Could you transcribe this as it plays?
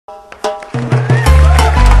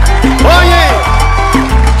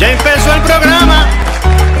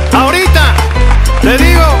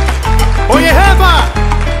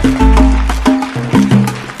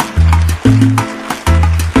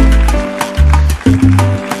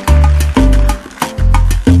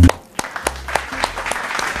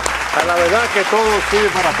que todo sirve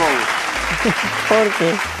para todo. ¿Por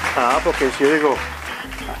qué? Ah, porque si yo digo,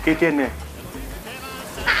 aquí tiene.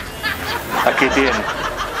 Aquí tiene.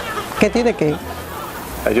 ¿Qué tiene que?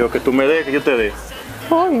 Yo que tú me des, que yo te dé.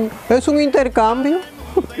 Ay, es un intercambio.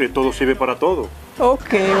 Y todo sirve para todo.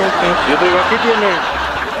 Ok. Yo te digo, aquí tiene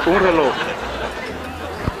un reloj.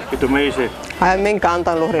 Y tú me dices, A mí me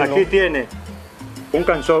encantan los relojes. aquí tiene un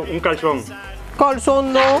calzón.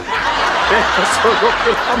 Calzón no. Eso es lo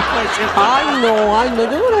que vamos a decir. Ay,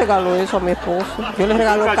 no, yo no le regalo eso a mi esposo. Yo le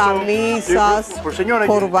regalo Un calzón. camisas, Pues, señora,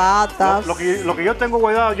 corbatas. Lo que yo tengo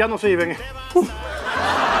guardado ya no sirven.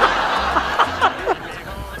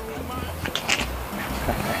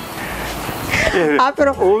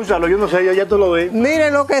 Pero Úsalo, yo no sé, ya tú lo ves. mire,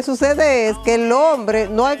 lo que sucede es que el hombre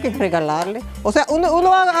no hay que regalarle. O sea, uno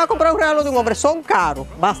va a comprar un regalo de un hombre, son caros,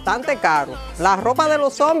 bastante caros. La ropa de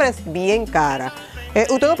los hombres, bien cara.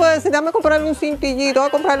 Usted no puede decir, dame comprarle un cintillito, voy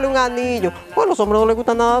a comprarle un anillo. Pues a los hombres no les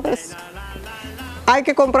gusta nada de eso. Hay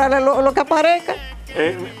que comprarle lo que aparezca.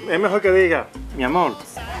 Es mejor que diga, mi amor,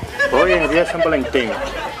 hoy en el día de San Valentín,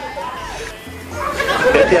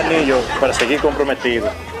 este anillo para seguir comprometido.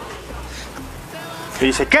 Y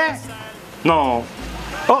dice, ¿qué? No.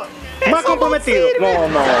 Oh, ¿más comprometido? No.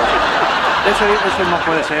 Eso no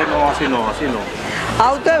puede ser, no, así no.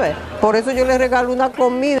 A usted ve, por eso yo le regalo una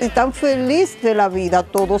comida y están feliz de la vida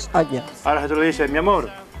todos allá. Ahora tú le dices, mi amor,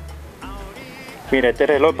 mira, este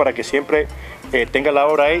reloj para que siempre tenga la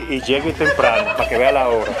hora ahí y llegue temprano, para que vea la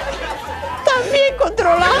hora. También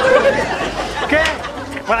controlado. ¿Qué?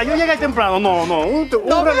 Para yo llegar temprano, no.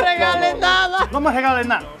 No me regales nada. No me regales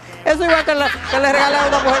nada. Eso igual que le regale a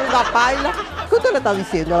una mujer una paila. ¿Qué usted le está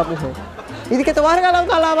diciendo a la mujer? Y dice que te va a regalar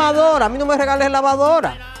una lavadora. A mí no me regales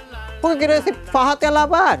lavadora. Porque quiere decir, fájate a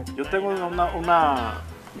lavar. Yo tengo una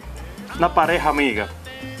pareja amiga.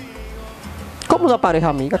 ¿Cómo una pareja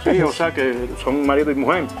amiga? ¿Qué Sí, es o eso? sea que son marido y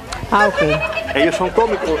mujer. Ah, ok. Ellos son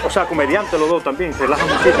cómicos, o sea, comediantes los dos también, se relajan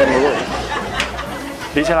muchísimo los dos.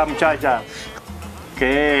 Dice la muchacha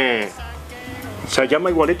que se llama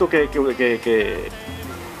igualito que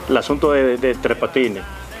el asunto de Tres Patines,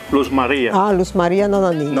 Luz María. Ah, Luz María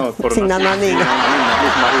Nananina. No, por sin nananina.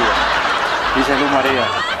 Luz María. Dice Luz María,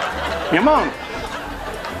 mi amor,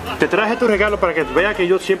 te traje tu regalo para que veas que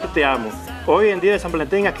yo siempre te amo. Hoy en día de San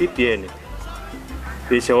Valentín aquí tienes.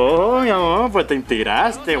 Dice, oh, mi amor, pues te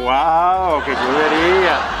inspiraste, wow, qué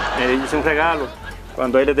chulería. Me hice un regalo.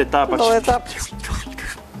 Cuando él le destapa.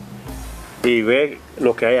 Y ve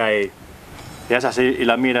lo que hay ahí. Y hace así y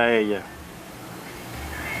la mira a ella.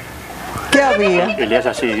 ¿Qué había? Y le hace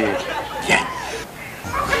así. Bien.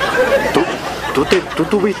 Tú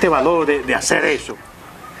tuviste valor de hacer eso.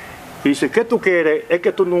 Y dice, ¿qué tú quieres? Es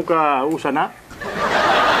que tú nunca usas nada.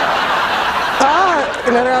 Ah,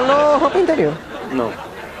 ¿le regaló ropa interior? No.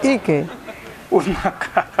 ¿Y qué? Una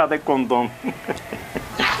caja de condón.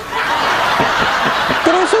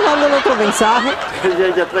 Pero eso dándole otro mensaje.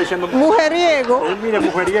 Ella está diciendo, Mujeriego. mire,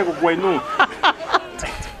 mujeriego, bueno.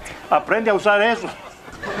 Aprende a usar eso.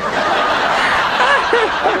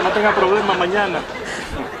 Para que no tenga problemas mañana.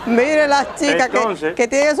 Mire las chicas Entonces, que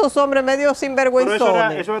tienen esos hombres medio Pero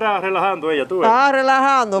sinvergüenzones. eso era relajando ella, tú ves. Ah,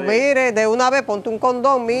 relajando. Sí. Mire, de una vez ponte un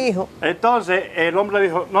condón, mi hijo. Entonces el hombre le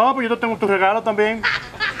dijo, no, pues yo te tengo tu regalo también.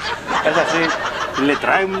 Es así, le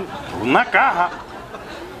traen una caja.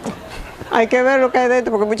 Hay que ver lo que hay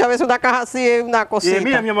dentro, porque muchas veces una caja así es una Y cosita. dice,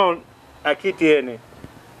 mira mi amor, aquí tiene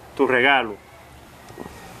tu regalo.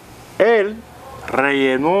 Él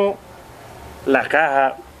rellenó la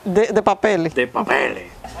caja de papeles. de papeles.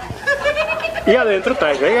 Y adentro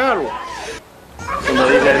está el regalo. Uno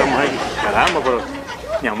dice a la mujer, caramba, pero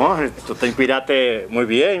mi amor, tú te inspiraste muy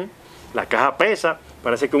bien. La caja pesa.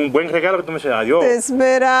 Parece que es un buen regalo que tú me dices, adiós. Te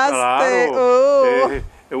esmeraste. Claro,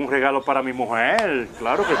 es un regalo para mi mujer,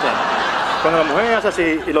 claro que está. Cuando la mujer hace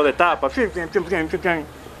así y lo destapa,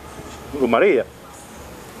 María,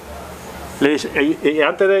 le dice, y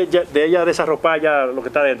antes de ella desarropar ya lo que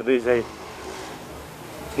está dentro, dice,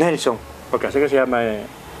 Nelson, porque así que se llama,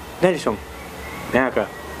 Nelson, ven acá.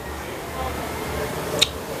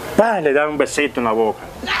 Le da un besito en la boca.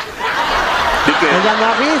 Ella no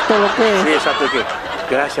ha visto lo que es. Sí, exacto,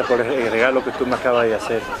 que gracias por el regalo que tú me acabas de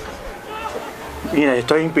hacer. Mira,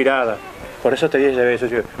 estoy inspirada. Por eso te di ese beso.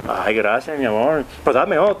 Yo, ay, gracias, mi amor. Pues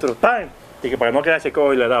dame otro, ¡pam! Y que para no quedarse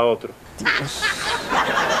cojo y le da otro.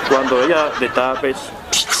 Cuando ella destapa,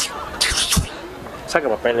 saca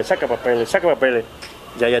papeles, saca papeles, saca papeles.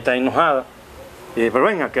 Ya ella está enojada. Y dice, pero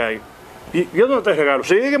ven acá. Y yo no te regalo.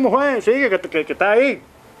 Sigue, mujer, sigue, que está ahí.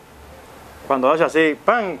 Cuando hace así,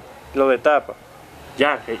 ¡pam! Lo destapa.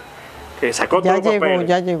 Ya, que sacó Ya todos los llegó, papeles.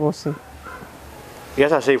 ya llegó, sí. Y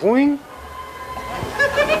hace así, ¡fuin!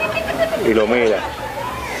 Y lo mira.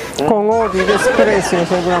 Con odio y desprecio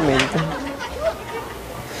seguramente.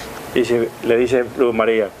 Le dice Luz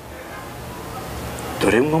María, tú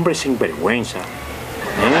eres un hombre sin vergüenza,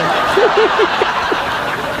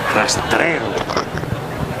 rastrero,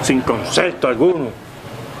 sin concepto alguno.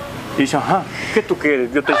 Y dice, ajá, ¿qué tú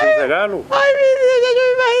quieres? Yo te hice un regalo. Ay, mi Dios, ya yo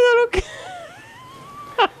me imagino lo que...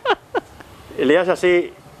 Y le hace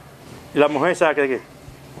así, y la mujer sabe que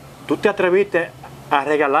tú te atreviste a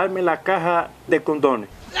regalarme la caja de condones.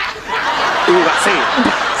 Y vacía.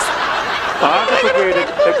 Ah, ¿qué tú quieres?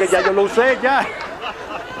 Es que ya yo lo usé, ya.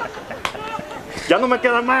 Ya no me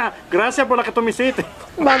queda más. Gracias por la que tú me hiciste.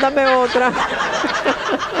 Mándame otra.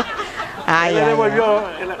 Ay, Ella devolvió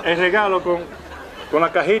el regalo con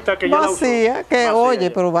la cajita que ya la usó. Vacía, que Vacía, oye,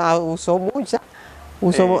 ya. pero usó mucha.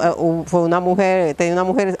 Fue una mujer, tenía una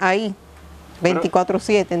mujer ahí,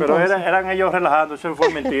 24/7. Pero entonces. eran ellos relajando, eso fue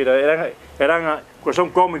mentira. Pues son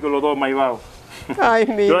cómicos los dos, maivados. Ay,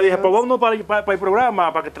 mi Yo le dije, Dios. pues vámonos para el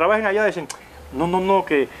programa, para que trabajen allá. Dicen, no,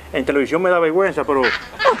 que en televisión me da vergüenza, pero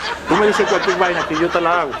tú me dices cualquier vaina que yo te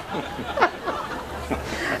la hago.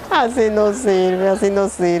 Así no sirve, así no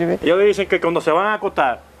sirve. Ellos le dicen que cuando se van a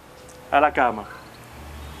acostar a la cama,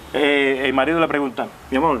 el marido le pregunta,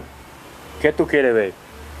 mi amor, ¿qué tú quieres ver?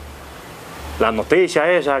 Las noticias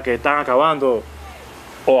esas que están acabando,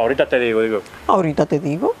 o ahorita te digo. Ahorita te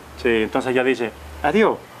digo. Sí, entonces ella dice,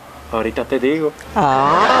 adiós, ahorita te digo.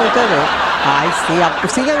 Ah, ustedes. Ay, sí,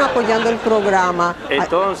 sigan apoyando el programa.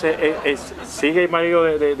 Entonces, sigue el marido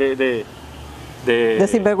de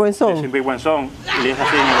Sinvergüenzón. De sinvergüenzón, y le dice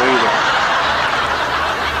así en el oído.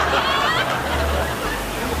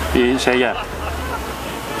 Y dice ella,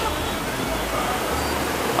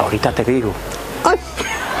 ahorita te digo. Ay.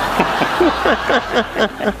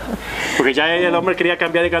 Porque ya el hombre quería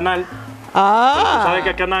cambiar de canal. Ah. ¿Sabes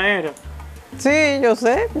qué canal era? Sí, yo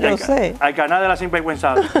sé. Al canal de la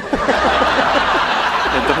sinvergüenzada. Entonces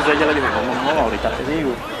ella le dijo, no, ahorita te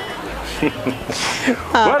digo.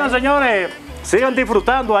 Bueno, señores, sigan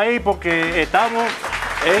disfrutando ahí porque estamos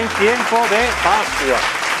en tiempo de Pascua.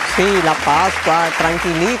 Sí, la Pascua,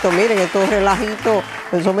 tranquilito. Miren, estos relajitos,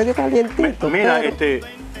 son medio calientitos. Mira, pero...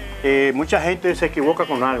 mucha gente se equivoca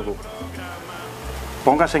con algo.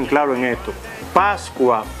 Póngase en claro en esto.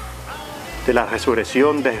 Pascua de la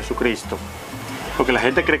resurrección de Jesucristo. Porque la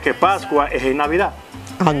gente cree que Pascua es en Navidad.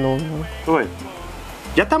 Ah, no. ¿Tú ves?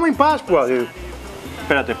 Ya estamos en Pascua.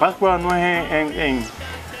 Espérate, Pascua no es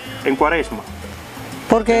en Cuaresma.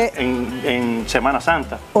 Porque, En Semana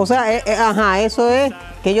Santa. o sea, ajá, eso es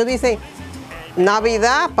que ellos dicen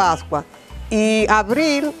Navidad, Pascua. Y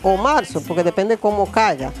abril o marzo, porque depende cómo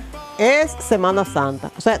caiga, es Semana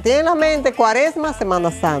Santa. O sea, tienen en la mente Cuaresma,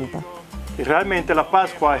 Semana Santa. Y realmente la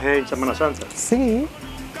Pascua es en Semana Santa. Sí,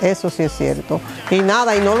 eso sí es cierto. Y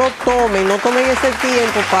nada, y no tomen ese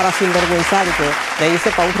tiempo para sinvergüenzar y que de irse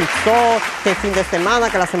para un resort, que el fin de semana,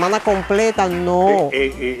 que la semana completa, no.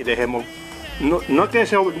 Y dejemos, no es que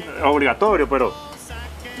sea obligatorio, pero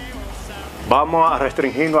vamos a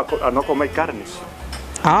restringirnos a no comer carnes.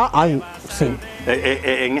 Ah, ay, sí.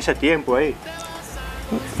 En ese tiempo ahí.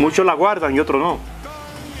 Muchos la guardan y otros no.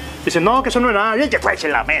 Dicen, no, que eso no es nada. Y que pues se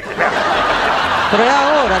la mete. Pero es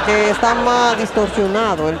ahora que está más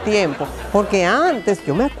distorsionado el tiempo. Porque antes,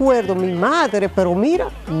 yo me acuerdo, mi madre, pero mira,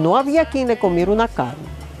 no había quien le comiera una carne.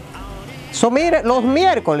 Mire, los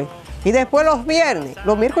miércoles y después los viernes,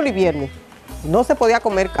 los miércoles y viernes, no se podía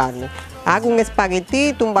comer carne. Hago un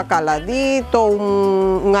espaguetito, un bacaladito,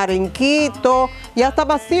 un arenquito, y hasta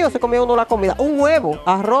vacío se comía uno la comida. Un huevo,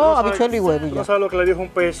 arroz, habichuela y huevo. Y ¿No ya. sabes lo que le dijo un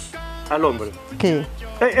pez al hombre? ¿Qué?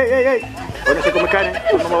 ¡Ey! Hoy no se come carne,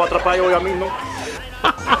 no me va a atrapar hoy a mí, ¿no?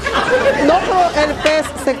 No, pero el pez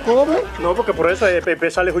se come. No, porque por eso el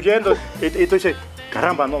pez sale huyendo y tú dices,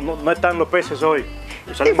 caramba, no están los peces hoy.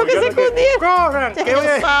 Y salen ¿Y por qué se huyendo, escondieron? ¡corran! Ya Que lo hoy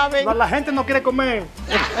saben. la gente no quiere comer.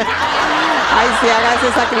 Ay, si haga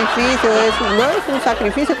ese sacrificio, no es un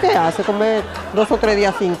sacrificio. ¿Qué hace? Comer 2 o 3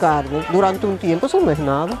 días sin carne durante un tiempo, eso no es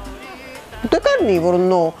nada. ¿Usted es carnívoro?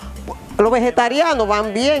 No. Los vegetarianos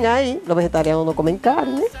van bien ahí. Los vegetarianos no comen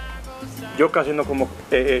carne. Yo casi no como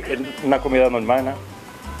una comida normal, ¿no?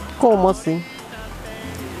 ¿Cómo así?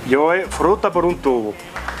 Yo fruta por un tubo.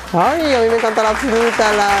 Ay, a mí me encanta la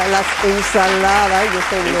fruta, las ensaladas. Ay, yo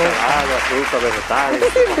soy loca. Ensalada, fruta, vegetales.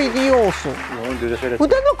 Usted es envidioso. No, yo soy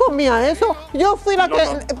 ¿Usted no comía eso? Yo fui la que...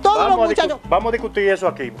 Todos los muchachos... Vamos a discutir eso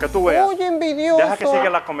aquí, que tú veas. Oye, envidioso. Deja que siga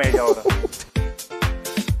la comedia ahora.